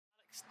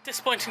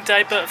Disappointing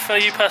day, but for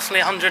you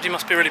personally, 100, you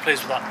must be really pleased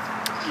with that.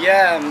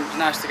 Yeah,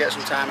 nice to get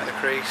some time at the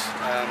crease.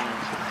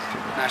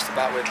 Nice to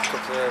bat with a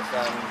couple of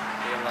the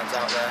young lads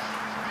out there.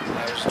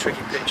 It was a tricky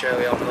pitch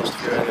early on, we lost a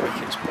few early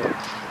wickets, but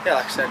yeah,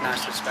 like I said,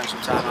 nice to spend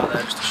some time out there.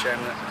 Just a shame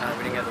that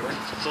we didn't get the win.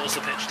 What was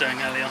the pitch doing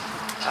early on?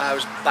 It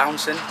was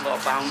bouncing, a lot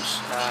of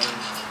bounce.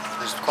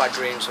 It was quite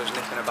green, so it was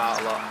nipping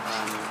about a lot.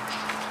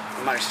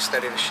 We managed to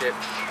steady the ship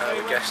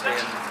with Guesty,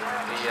 and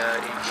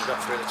he got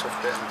through the tough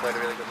bit and played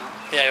a really good match.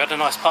 Yeah, you had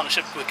a nice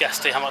partnership with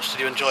Guesty. How much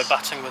did you enjoy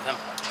batting with him?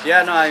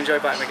 Yeah, no, I enjoy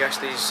batting with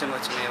Guesty. He's similar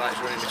to me, like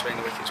running between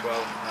the wickets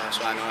well,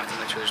 so I know I can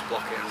literally just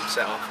block it and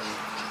set off, and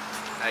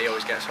he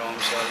always gets home,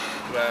 so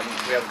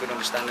we have a good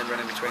understanding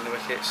running between the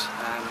wickets.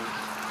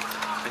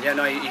 And yeah,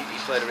 no, he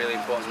played a really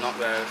important knock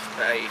there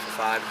at 80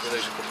 for 5. If we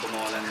lose a couple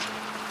more, then it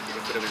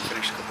could have been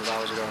finished a couple of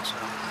hours ago. So.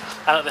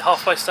 And at the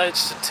halfway stage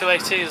to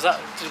 280, how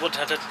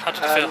did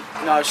it feel?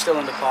 No, I was still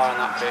under par on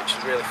that pitch.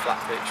 A really flat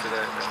pitch with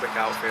a quick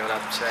outfield.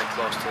 I'd say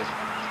close to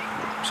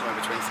somewhere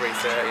between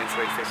 330 and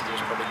 350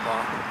 was probably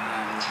par.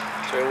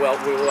 So we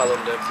were well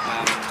under.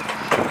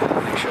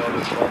 Make sure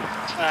we were.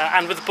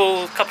 And with the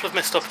ball, a couple of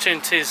missed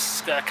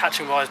opportunities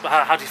catching wise, but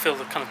how do you feel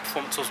the kind of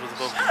performance was with the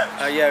ball?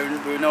 Yeah,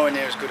 we were nowhere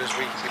near as good as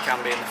we can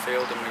be in the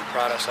field, and we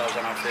pride ourselves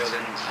on our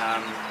fielding.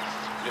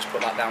 We just put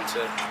that down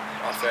to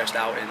our first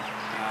outing.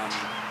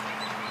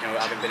 You know,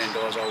 having been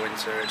indoors all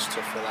winter, it's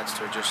tough for lads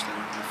to adjust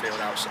and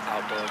field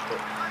outdoors, but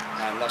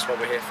that's what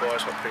we're here for.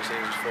 It's what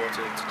pre-season's for,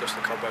 to dust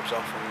the cobwebs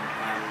off,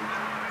 and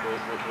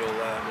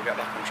we'll get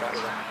back on track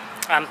with that.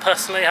 And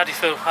personally, how do you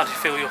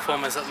feel your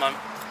form is at the moment?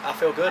 I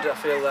feel good. I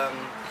feel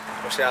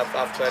obviously I've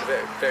played a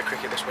bit of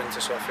cricket this winter,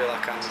 so I feel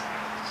like I'm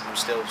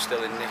still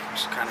in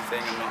nips kind of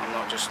thing. I'm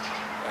not just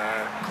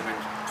coming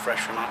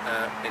fresh from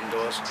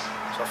indoors.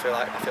 So I feel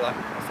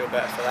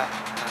better for that.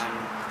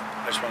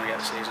 I just want to get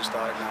the season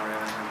started now,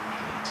 really, and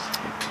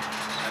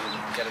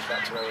get us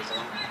back to where we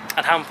belong.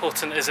 And how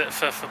important is it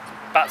for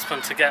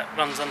batsmen to get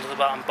runs under the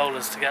belt and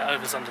bowlers to get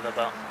overs under their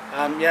belt?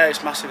 Yeah,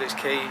 it's massive. It's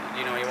key.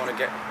 You know, you want to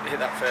hit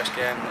that first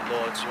game at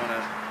Lords. You want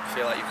to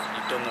feel like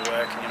you've done the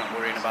work and you're not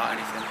worrying about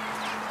anything.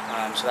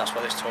 So that's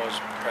what this tour is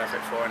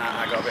perfect for, and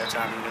I got a bit of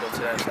time in the middle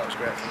today, so that was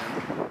great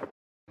for me.